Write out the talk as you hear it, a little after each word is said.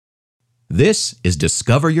This is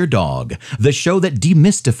Discover Your Dog, the show that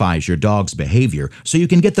demystifies your dog's behavior so you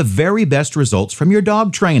can get the very best results from your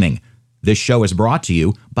dog training. This show is brought to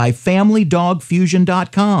you by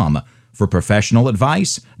FamilyDogFusion.com. For professional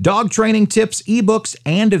advice, dog training tips, ebooks,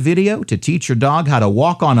 and a video to teach your dog how to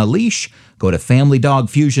walk on a leash, go to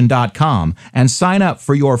FamilyDogFusion.com and sign up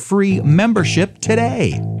for your free membership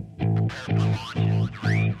today.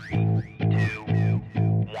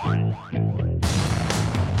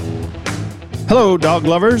 Hello, dog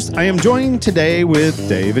lovers. I am joined today with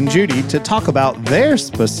Dave and Judy to talk about their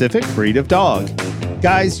specific breed of dog.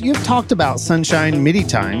 Guys, you've talked about Sunshine many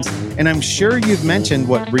times, and I'm sure you've mentioned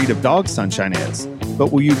what breed of dog Sunshine is.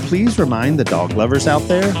 But will you please remind the dog lovers out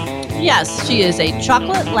there? Yes, she is a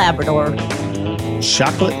chocolate Labrador.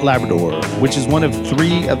 Chocolate Labrador, which is one of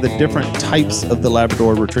 3 of the different types of the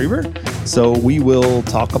Labrador Retriever. So we will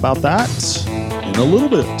talk about that in a little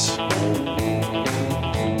bit.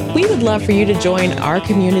 We would love for you to join our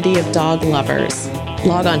community of dog lovers.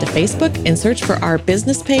 Log on to Facebook and search for our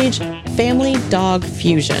business page, Family Dog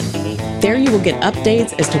Fusion. There you will get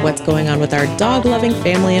updates as to what's going on with our dog-loving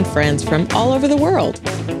family and friends from all over the world.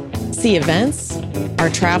 See events, our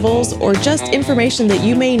travels, or just information that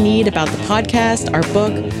you may need about the podcast, our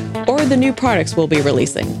book, or the new products we'll be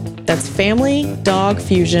releasing. That's Family Dog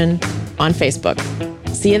Fusion on Facebook.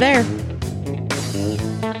 See you there.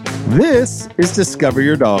 This is Discover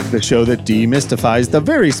Your Dog, the show that demystifies the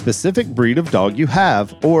very specific breed of dog you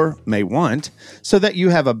have or may want so that you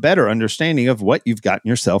have a better understanding of what you've gotten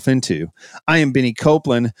yourself into. I am Benny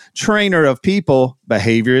Copeland, trainer of people,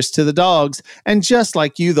 behaviorist to the dogs, and just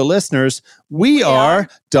like you, the listeners, we are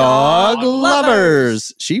dog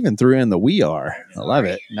lovers. She even threw in the we are. I love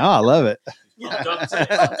it. No, I love it.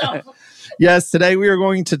 Yes, today we are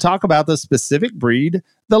going to talk about the specific breed,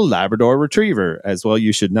 the Labrador Retriever, as well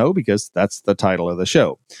you should know because that's the title of the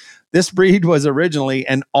show. This breed was originally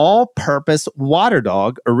an all-purpose water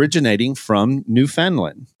dog originating from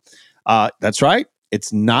Newfoundland. That's right.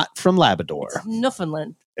 It's not from Labrador. It's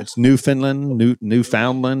Newfoundland. It's Newfoundland,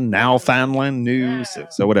 Newfoundland,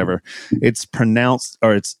 Nowfoundland, so whatever. It's pronounced,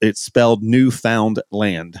 or it's spelled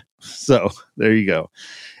Newfoundland. So there you go.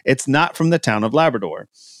 It's not from the town of Labrador.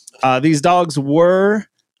 These dogs were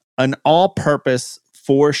an all-purpose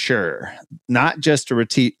for sure, not just to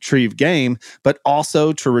retrieve game, but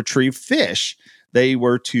also to retrieve fish. They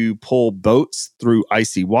were to pull boats through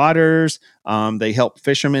icy waters. They helped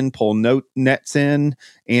fishermen pull nets in,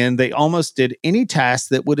 and they almost did any task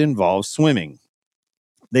that would involve swimming.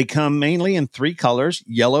 They come mainly in 3 colors,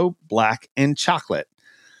 yellow, black, and chocolate.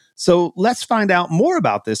 So let's find out more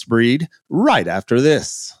about this breed right after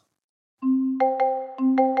this.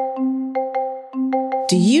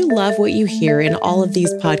 Do you love what you hear in all of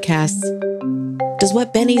these podcasts? Does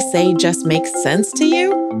what Benny say just make sense to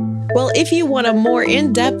you? Well, if you want a more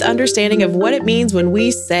in-depth understanding of what it means when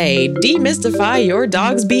we say demystify your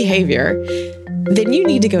dog's behavior, then you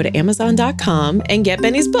need to go to Amazon.com and get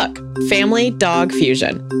Benny's book, Family Dog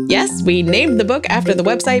Fusion. Yes, we named the book after the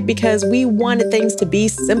website because we wanted things to be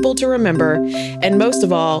simple to remember. And most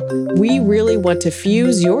of all, we really want to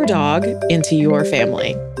fuse your dog into your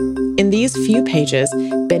family. In these few pages,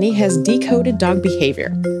 Benny has decoded dog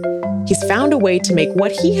behavior. He's found a way to make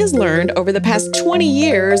what he has learned over the past 20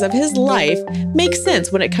 years of his life make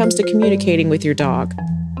sense when it comes to communicating with your dog.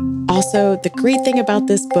 Also, the great thing about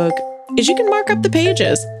this book is you can mark up the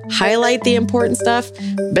pages, highlight the important stuff,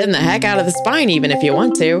 bend the heck out of the spine even if you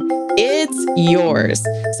want to. It's yours.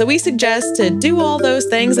 So we suggest to do all those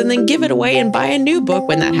things and then give it away and buy a new book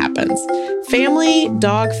when that happens. Family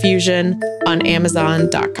Dog Fusion on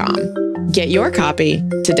Amazon.com. Get your copy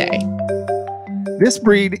today. This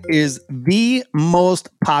breed is the most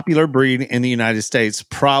popular breed in the United States,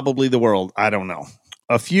 probably the world. I don't know.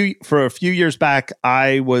 For a few years back,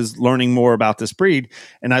 I was learning more about this breed,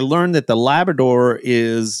 and I learned that the Labrador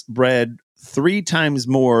is bred 3 times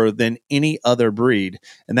more than any other breed.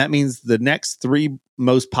 And that means the next 3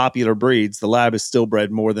 most popular breeds, the Lab is still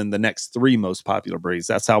bred more than the next 3 most popular breeds.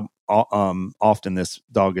 That's how often this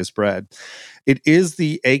dog is bred. It is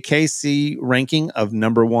the AKC ranking of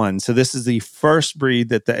number 1. So this is the first breed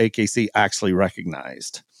that the AKC actually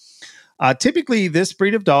recognized. Typically, this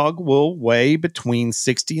breed of dog will weigh between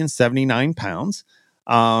 60 and 79 pounds.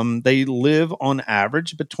 They live on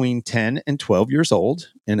average between 10 and 12 years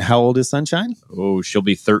old. And how old is Sunshine? Oh, she'll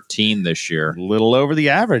be 13 this year. A little over the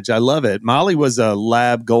average. I love it. Molly was a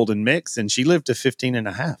Lab Golden Mix, and she lived to 15 and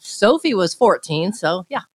a half. Sophie was 14, so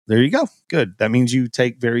yeah. There you go. Good. That means you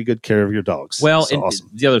take very good care of your dogs. Well, so awesome.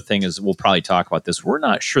 The other thing is, we'll probably talk about this. We're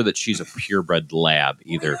not sure that she's a purebred Lab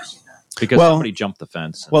either, because somebody jumped the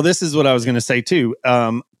fence. Well, this is what I was going to say too.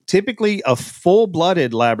 typically a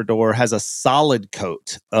full-blooded Labrador has a solid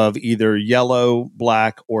coat of either yellow,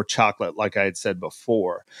 black, or chocolate, like I had said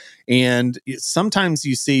before. And sometimes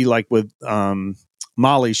you see, like with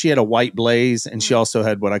Molly, she had a white blaze, and she also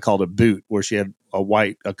had what I called a boot, where she had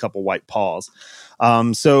a couple white paws.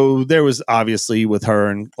 So there was obviously with her,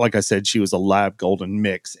 and like I said, she was a Lab Golden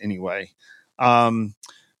mix anyway.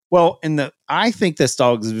 I think this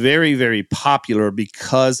dog is very, very popular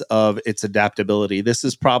because of its adaptability. This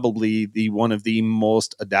is probably one of the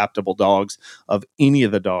most adaptable dogs of any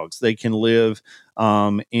of the dogs. They can live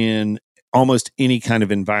in almost any kind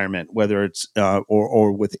of environment, whether it's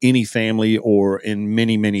or with any family or in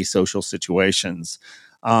many, many social situations.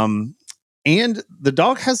 And the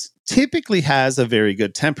dog typically has a very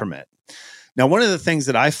good temperament. Now, one of the things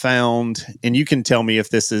that I found, and you can tell me if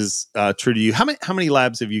this is true to you, how many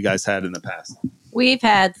labs have you guys had in the past? We've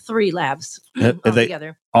had 3 labs Have they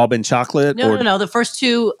together. all been chocolate? No. The first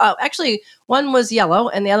 2, actually, one was yellow,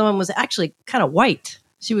 and the other one was actually kind of white.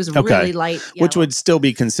 She was really light yellow. Which would still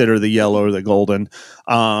be considered the yellow or the golden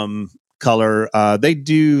color. They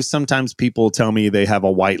do, sometimes people tell me they have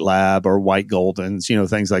a white lab or white goldens,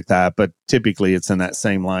 things like that, but typically it's in that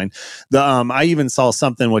same line. I even saw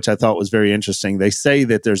something which I thought was very interesting. They say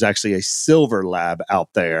that there's actually a silver lab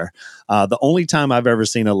out there. The only time I've ever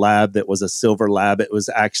seen a lab that was a silver lab, it was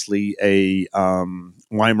actually a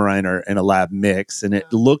Weimaraner and a lab mix, and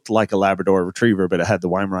it looked like a Labrador Retriever, but it had the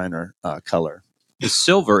Weimaraner color. The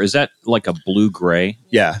silver, is that like a blue-gray?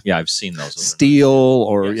 Yeah. Yeah, I've seen those. Steel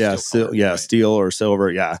or right. steel or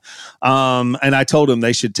silver. Yeah. And I told them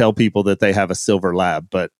they should tell people that they have a silver lab,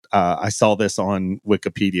 but I saw this on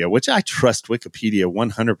Wikipedia, which I trust Wikipedia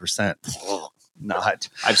 100%. Not.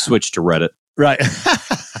 I've switched to Reddit. Right.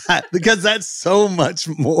 Because that's so much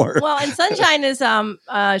more. Well, and Sunshine is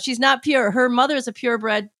she's not pure. Her mother is a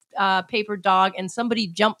purebred paper dog, and somebody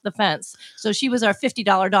jumped the fence, so she was our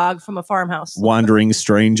 $50 dog from a farmhouse. Wandering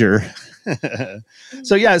stranger.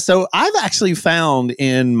 So I've actually found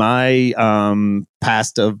in my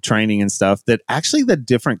past of training and stuff that actually the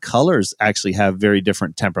different colors actually have very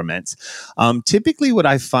different temperaments. Typically what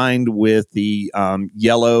I find with the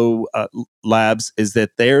yellow labs is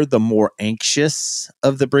that they're the more anxious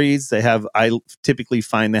of the breeds. I typically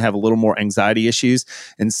find they have a little more anxiety issues,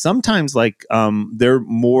 and sometimes they're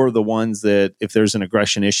more the ones that if there's an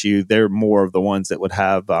aggression issue, they're more of the ones that would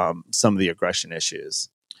have some of the aggression issues.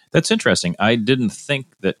 That's interesting. I didn't think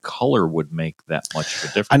that color would make that much of a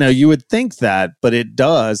difference. I know you would think that, but it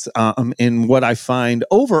does. In what I find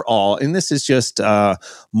overall, and this is just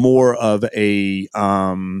more of a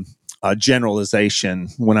generalization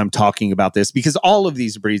when I'm talking about this, because all of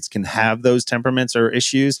these breeds can have those temperaments or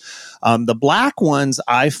issues. The black ones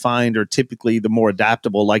I find are typically the more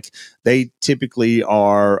adaptable. Like they typically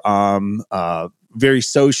are very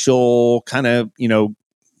social, kind of,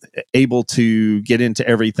 able to get into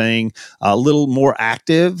everything, a little more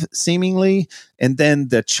active seemingly. And then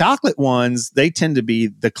the chocolate ones, they tend to be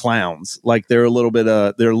the clowns. Like they're a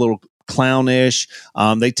little clownish.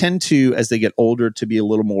 They tend to, as they get older, to be a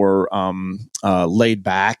little more laid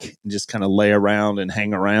back and just kind of lay around and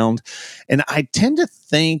hang around. And I tend to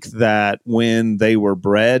think that when they were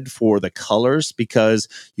bred for the colors, because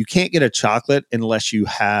you can't get a chocolate unless you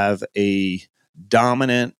have a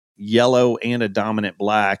dominant yellow and a dominant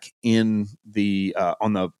black in the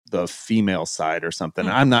on the female side or something.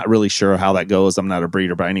 I'm not really sure how that goes. I'm not a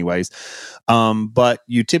breeder by anyways. But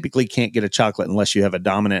you typically can't get a chocolate unless you have a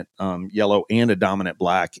dominant yellow and a dominant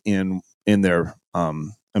black in their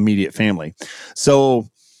immediate family. So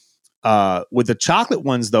with the chocolate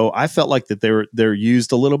ones, though, I felt like that they're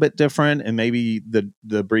used a little bit different, and maybe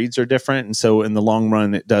the breeds are different, and so in the long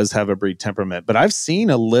run, it does have a breed temperament. But I've seen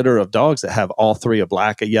a litter of dogs that have all three, a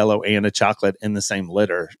black, a yellow, and a chocolate in the same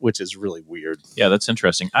litter, which is really weird. Yeah, that's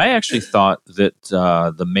interesting. I actually thought that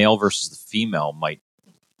the male versus the female might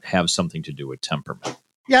have something to do with temperament.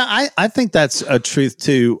 Yeah, I think that's a truth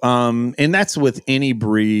too. And that's with any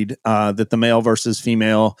breed, that the male versus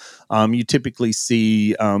female, you typically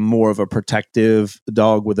see more of a protective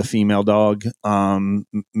dog with a female dog.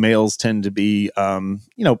 Males tend to be,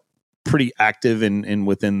 pretty active and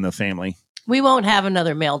within the family. We won't have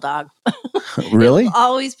another male dog. Really? It'll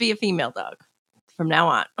always be a female dog from now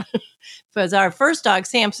on. Because our first dog,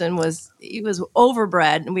 Samson, was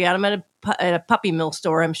overbred, and we got him at a puppy mill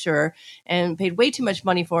store, I'm sure, and paid way too much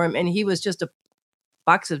money for him, and he was just a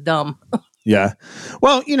box of dumb. Yeah.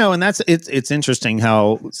 Well, and it's interesting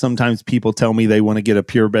how sometimes people tell me they want to get a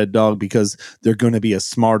purebred dog because they're going to be a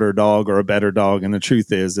smarter dog or a better dog. And the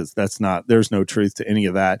truth is, there's no truth to any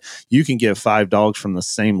of that. You can get 5 dogs from the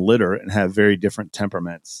same litter and have very different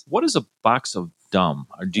temperaments. What is a box of dumb?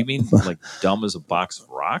 Or do you mean like dumb as a box of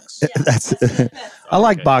rocks? That's I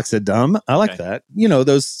like Okay. box of dumb. I like Okay. that. You know,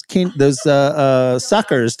 those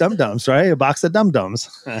suckers, dum dums, right? A box of dum dums.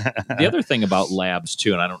 The other thing about labs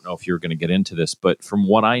too, and I don't know if you're going to get into this, but from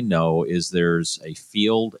what I know is there's a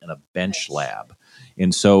field and a bench lab.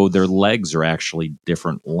 And so their legs are actually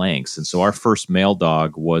different lengths. And so our first male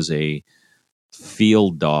dog was a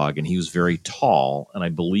field dog, and he was very tall. And I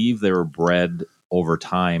believe they were bred over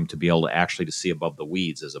time to be able to actually to see above the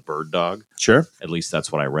weeds as a bird dog. Sure. At least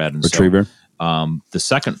that's what I read. And Retriever. So, the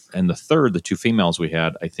second and the third, the two females we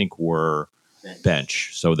had, I think were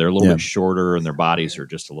bench. So they're a little Yeah. bit shorter and their bodies are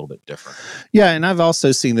just a little bit different. Yeah, and I've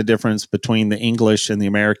also seen the difference between the English and the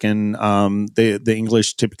American. The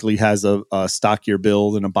English typically has a stockier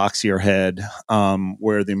build and a boxier head,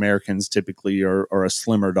 where the Americans typically are a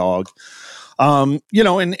slimmer dog. You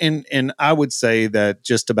know, and I would say that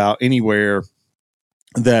just about anywhere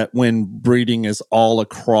that when breeding is all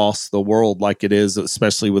across the world like it is,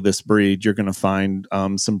 especially with this breed, you're going to find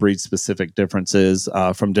some breed specific differences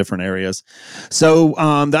from different areas. So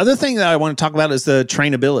the other thing that I want to talk about is the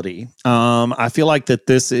trainability. I feel like that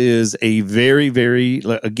this is a very, very,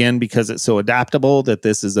 again, because it's so adaptable, that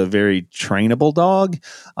this is a very trainable dog,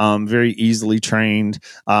 very easily trained.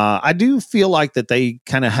 I do feel like that they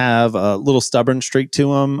kind of have a little stubborn streak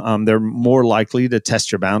to them. They're more likely to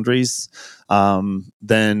test your boundaries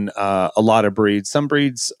than a lot of breeds. Some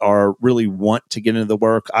breeds are really want to get into the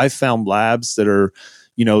work. I've found labs that are,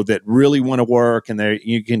 you know, that really want to work, and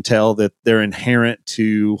you can tell that they're inherent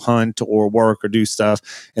to hunt or work or do stuff.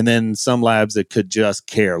 And then some labs that could just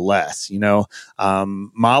care less, you know.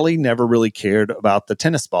 Molly never really cared about the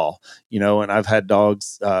tennis ball, you know, and I've had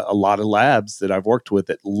dogs, a lot of labs that I've worked with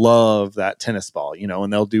that love that tennis ball, you know,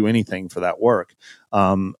 and they'll do anything for that work.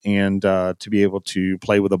 And to be able to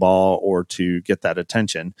play with a ball or to get that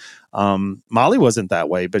attention. Molly wasn't that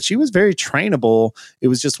way, but she was very trainable. It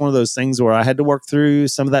was just one of those things where I had to work through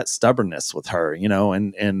some of that stubbornness with her, you know,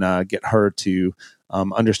 and get her to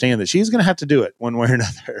understand that she's going to have to do it one way or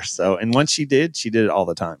another. So, and once she did it all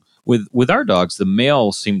the time. With our dogs, the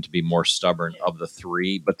male seemed to be more stubborn of the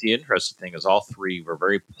three, but the interesting thing is all three were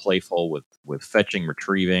very playful with fetching,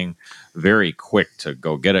 retrieving, very quick to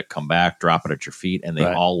go get it, come back, drop it at your feet, and they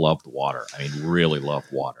Right. all loved water. I mean, really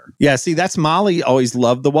loved water. Yeah, see, that's Molly always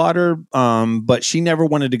loved the water, but she never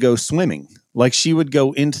wanted to go swimming. Like she would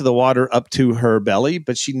go into the water up to her belly,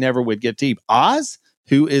 but she never would get deep. Oz,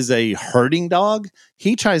 who is a herding dog,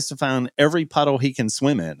 he tries to find every puddle he can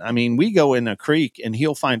swim in. I mean, we go in a creek and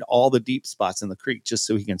he'll find all the deep spots in the creek just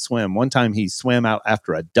so he can swim. One time he swam out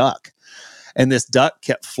after a duck, and this duck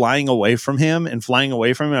kept flying away from him. And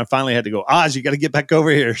I finally had to go, Oz, you got to get back over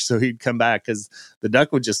here. So he'd come back, because the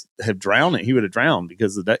duck would just have drowned it. He would have drowned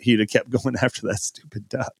because he'd have kept going after that stupid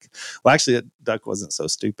duck. Well, actually, that duck wasn't so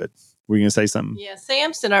stupid. Were you going to say something? Yeah,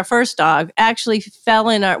 Samson, our first dog, actually fell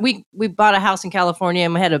in our. We bought a house in California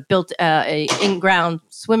and we had built a in-ground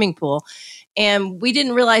swimming pool, and we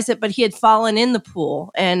didn't realize it, but he had fallen in the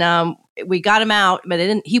pool, and we got him out, but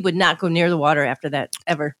he would not go near the water after that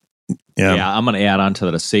ever. Yeah, I'm going to add on to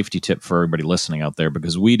that a safety tip for everybody listening out there,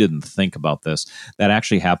 because we didn't think about this. That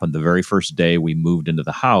actually happened the very first day we moved into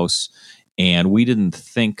the house, and we didn't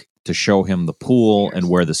think to show him the pool and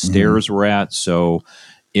where the stairs were at. So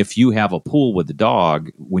if you have a pool with the dog,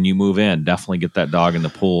 when you move in, definitely get that dog in the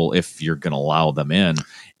pool if you're going to allow them in,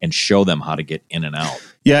 and show them how to get in and out.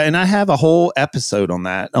 Yeah, and I have a whole episode on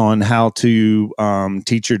that, on how to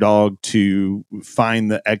teach your dog to find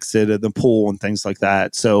the exit of the pool and things like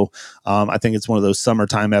that. So I think it's one of those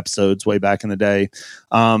summertime episodes way back in the day.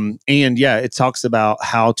 And yeah, it talks about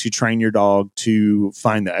how to train your dog to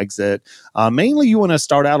find the exit. Mainly, you want to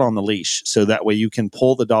start out on the leash, so that way you can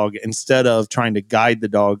pull the dog instead of trying to guide the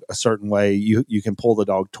dog a certain way. You can pull the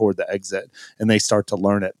dog toward the exit, and they start to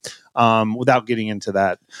learn it. Without getting into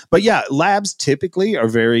that. But yeah, labs typically are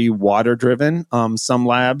very water driven. Some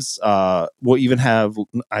labs will even have,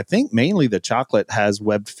 I think mainly the chocolate has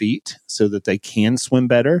webbed feet so that they can swim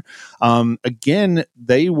better. Again,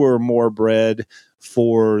 they were more bred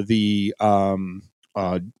for the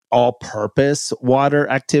all-purpose water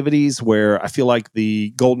activities, where I feel like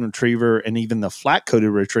the golden retriever and even the flat-coated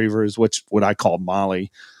retrievers, which what I called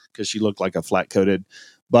Molly because she looked like a flat-coated,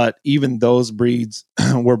 but even those breeds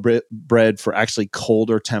were bred for actually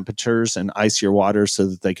colder temperatures and icier water so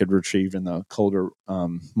that they could retrieve in the colder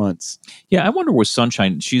months. Yeah, I wonder with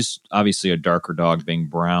Sunshine, she's obviously a darker dog being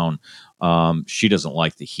brown. She doesn't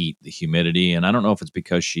like the heat, the humidity. And I don't know if it's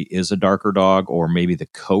because she is a darker dog or maybe the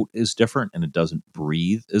coat is different and it doesn't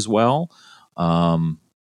breathe as well. So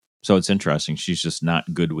it's interesting. She's just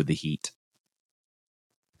not good with the heat.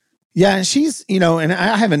 Yeah, and she's, and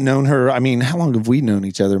I haven't known her. I mean, how long have we known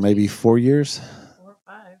each other? Maybe 4 years? 4 or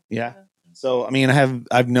 5. Yeah. So, I mean,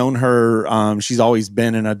 I've known her. She's always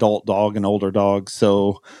been an adult dog, an older dog.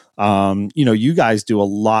 So, you guys do a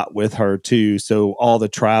lot with her too. So all the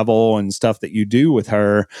travel and stuff that you do with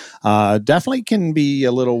her, definitely can be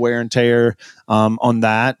a little wear and tear, on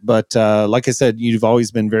that. But, like I said, you've always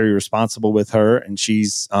been very responsible with her, and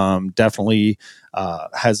she's, definitely,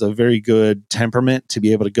 has a very good temperament to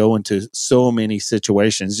be able to go into so many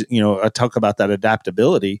situations. I talk about that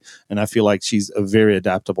adaptability, and I feel like she's a very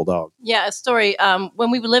adaptable dog. Yeah, a story.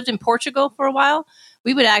 When we lived in Portugal for a while,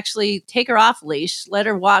 we would actually take her off leash, let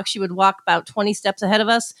her walk. She would walk about 20 steps ahead of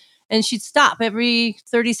us, and she'd stop every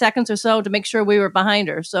 30 seconds or so to make sure we were behind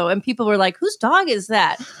her. So, and people were like, "Whose dog is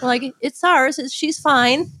that?" We're like, "It's ours. She's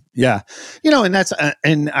fine." Yeah. And that's,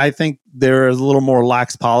 and I think there's a little more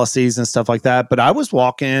lax policies and stuff like that. But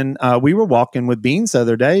we were walking with Beans the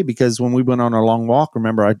other day, because when we went on our long walk,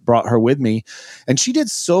 remember, I brought her with me, and she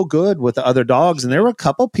did so good with the other dogs. And there were a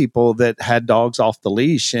couple people that had dogs off the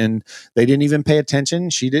leash, and they didn't even pay attention.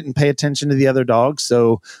 She didn't pay attention to the other dogs.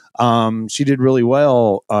 So, she did really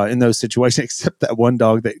well, in those situations, except that one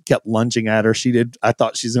dog that kept lunging at her. I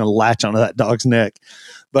thought she's going to latch onto that dog's neck,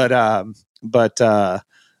 but,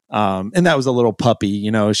 and that was a little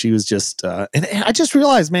puppy, she was just, and I just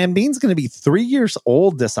realized, man, Bean's going to be 3 years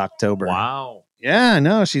old this October. Wow. Yeah,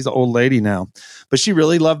 no, she's an old lady now, but she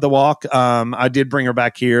really loved the walk. I did bring her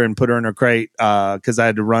back here and put her in her crate, cause I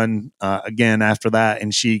had to run, again after that,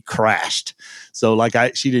 and she crashed. So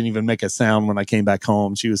she didn't even make a sound when I came back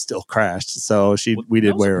home. She was still crashed. So we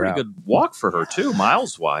did wear her out. Good walk for her too,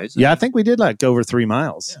 miles wise. Yeah, I think we did like over 3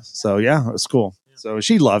 miles. Yeah. So yeah, it was cool. So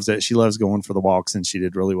she loves it. She loves going for the walks, and she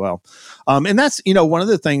did really well. And that's, one of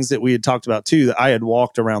the things that we had talked about too, that I had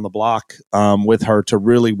walked around the block, with her to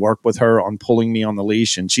really work with her on pulling me on the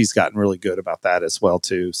leash. And she's gotten really good about that as well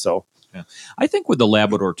too. So, yeah. I think with the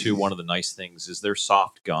Labrador too, one of the nice things is they're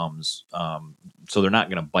soft gums. So they're not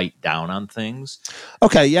going to bite down on things.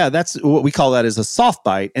 Okay. Yeah. That's what we call that, is a soft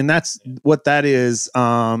bite. And that's what that is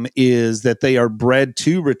that they are bred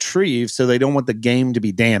to retrieve. So they don't want the game to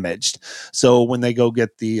be damaged. So when they go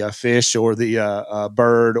get the fish or the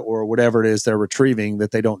bird or whatever it is they're retrieving,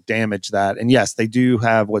 that they don't damage that. And yes, they do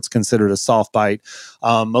have what's considered a soft bite.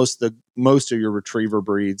 Most of your retriever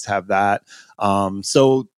breeds have that.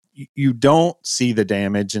 So you don't see the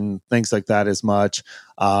damage and things like that as much.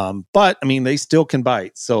 But I mean, they still can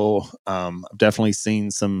bite. So I've definitely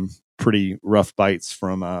seen some pretty rough bites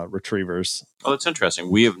from retrievers. Oh, that's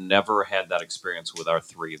interesting. We have never had that experience with our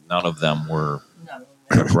 3. None of them were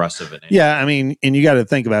aggressive in any. Yeah. I mean, and you got to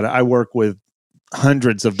think about it. I work with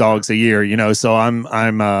hundreds of dogs a year, so I'm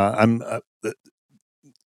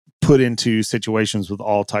put into situations with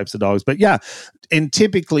all types of dogs. But yeah, and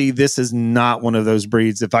typically this is not one of those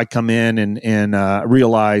breeds. If I come in and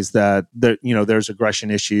realize that there's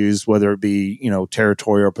aggression issues, whether it be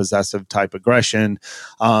territorial or possessive type aggression,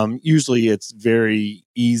 usually it's very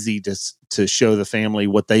easy to show the family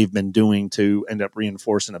what they've been doing to end up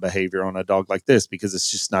reinforcing a behavior on a dog like this, because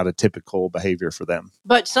it's just not a typical behavior for them.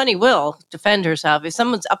 But Sunny will defend herself. If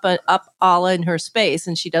someone's up all in her space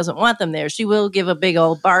and she doesn't want them there, she will give a big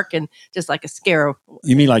old bark and just like a scare.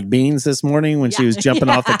 You mean like Beans this morning when she was jumping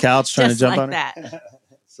off the couch trying to jump on that.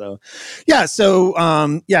 So, yeah. So,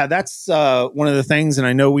 that's one of the things. And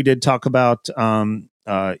I know we did talk about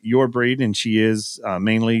your breed, and she is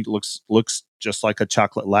mainly looks just like a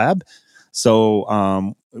chocolate lab.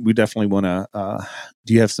 So we definitely want to,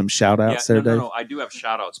 do you have some shout outs there, Dave? No, I do have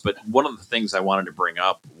shout outs, but one of the things I wanted to bring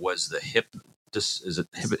up was the hip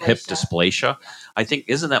dysplasia. I think,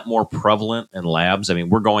 isn't that more prevalent in labs? I mean,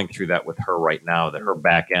 we're going through that with her right now, that her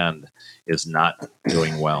back end is not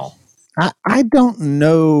doing well. I don't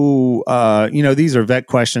know. These are vet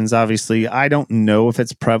questions, obviously. I don't know if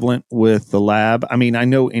it's prevalent with the lab. I mean, I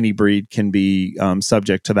know any breed can be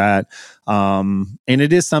subject to that. And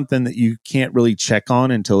it is something that you can't really check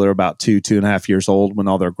on until they're about 2.5 years old, when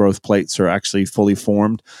all their growth plates are actually fully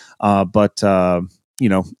formed. But I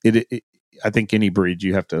think any breed,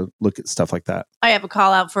 you have to look at stuff like that. I have a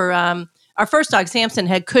call out for our first dog, Samson,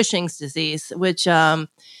 had Cushing's disease, which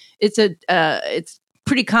it's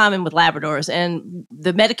pretty common with Labradors, and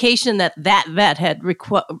the medication that vet had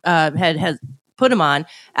put him on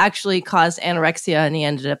actually caused anorexia, and he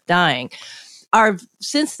ended up dying.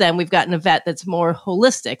 Since then, we've gotten a vet that's more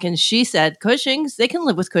holistic, and she said Cushing's, they can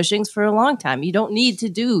live with Cushing's for a long time. You don't need to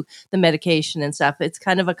do the medication and stuff. It's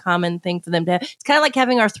kind of a common thing for them to have. It's kind of like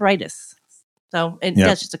having arthritis. So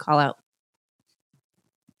that's just a call out.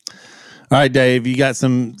 All right, Dave, you got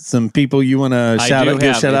some people you want to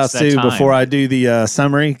give shout outs to before I do the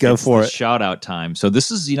summary? Go for it. Shout out time. So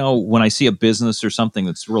this is, when I see a business or something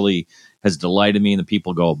that's really has delighted me and the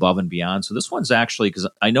people go above and beyond. So this one's actually, because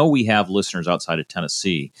I know we have listeners outside of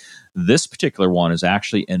Tennessee. This particular one is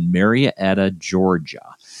actually in Marietta,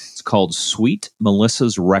 Georgia. It's called Sweet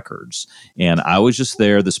Melissa's Records. And I was just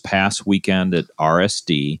there this past weekend at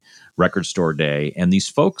RSD, Record Store Day. And these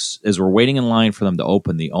folks, as we're waiting in line for them to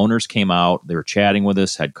open, the owners came out. They were chatting with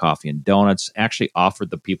us, had coffee and donuts, actually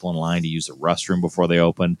offered the people in line to use the restroom before they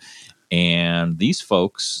opened. And these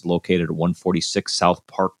folks, located at 146 South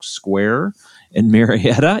Park Square in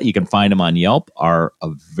Marietta, you can find them on Yelp, are a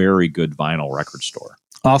very good vinyl record store.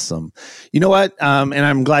 Awesome. You know what? And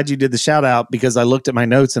I'm glad you did the shout out, because I looked at my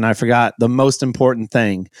notes and I forgot the most important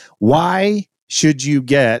thing. Why should you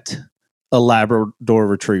get a Labrador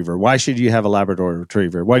Retriever? Why should you have a Labrador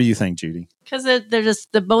Retriever? What do you think, Judy? Because they're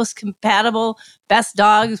just the most compatible, best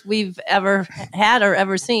dogs we've ever had or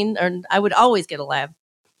ever seen. And I would always get a Lab.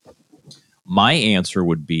 My answer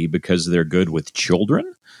would be because they're good with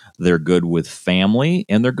children, they're good with family,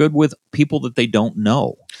 and they're good with people that they don't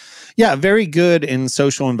know. Yeah, very good in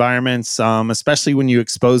social environments, especially when you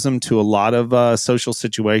expose them to a lot of social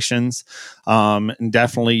situations. And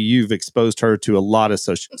definitely you've exposed her to a lot of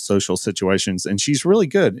social situations, and she's really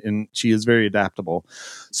good, and she is very adaptable.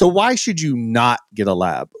 So why should you not get a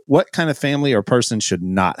Lab? What kind of family or person should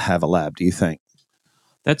not have a Lab, do you think?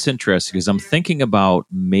 That's interesting, because I'm thinking about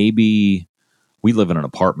maybe we live in an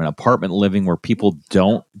apartment living where people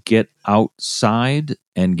don't get outside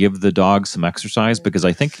and give the dog some exercise, because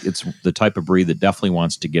I think it's the type of breed that definitely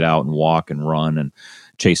wants to get out and walk and run and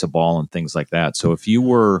chase a ball and things like that. So if you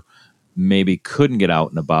were maybe couldn't get out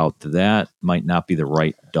and about, that might not be the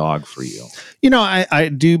right dog for you. I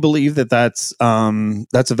do believe that's a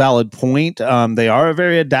valid point. They are a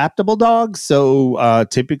very adaptable dog. So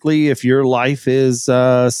typically, if your life is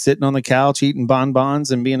sitting on the couch eating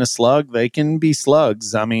bonbons and being a slug, they can be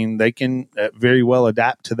slugs. I mean, they can very well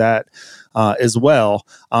adapt to that as well.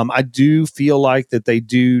 I do feel like that they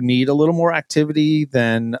do need a little more activity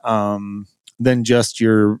than just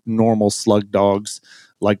your normal slug dogs,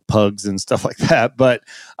 like pugs and stuff like that. But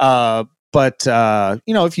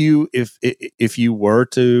if you were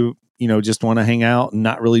to, just want to hang out and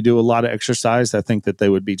not really do a lot of exercise, I think that they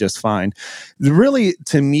would be just fine. Really,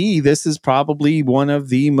 to me, this is probably one of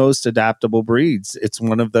the most adaptable breeds. It's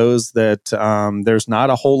one of those that there's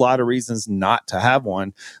not a whole lot of reasons not to have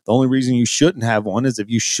one. The only reason you shouldn't have one is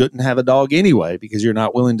if you shouldn't have a dog anyway, because you're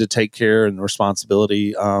not willing to take care and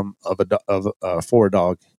responsibility for a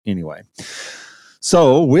dog anyway.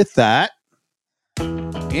 So with that,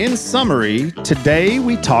 in summary, today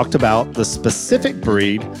we talked about the specific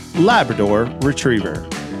breed, Labrador Retriever.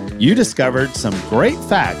 You discovered some great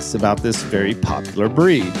facts about this very popular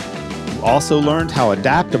breed. You also learned how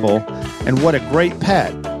adaptable and what a great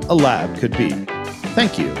pet a Lab could be.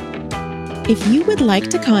 Thank you. If you would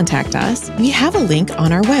like to contact us, we have a link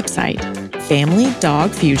on our website,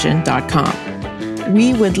 familydogfusion.com.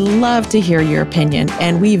 We would love to hear your opinion,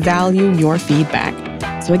 and we value your feedback.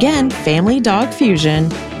 So again,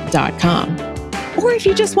 familydogfusion.com. Or if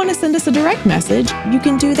you just want to send us a direct message, you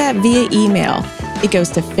can do that via email. It goes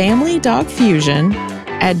to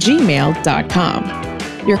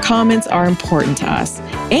familydogfusion@gmail.com. Your comments are important to us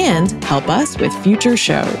and help us with future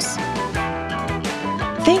shows.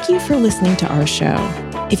 Thank you for listening to our show.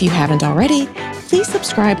 If you haven't already, please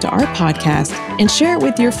subscribe to our podcast and share it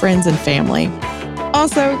with your friends and family.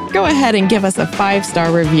 Also, go ahead and give us a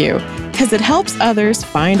 5-star review, because it helps others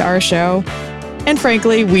find our show. And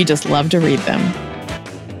frankly, we just love to read them.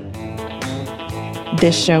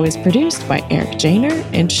 This show is produced by Eric Janer,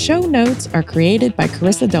 and show notes are created by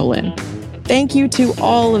Carissa Dolan. Thank you to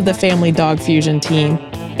all of the Family Dog Fusion team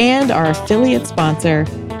and our affiliate sponsor,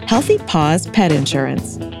 Healthy Paws Pet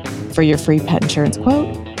Insurance. For your free pet insurance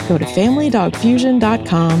quote, go to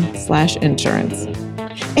familydogfusion.com/insurance.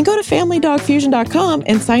 And go to familydogfusion.com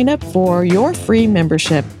and sign up for your free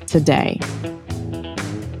membership today.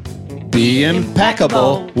 Be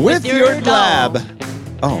impeccable with your Lab.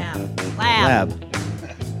 Oh, Lab.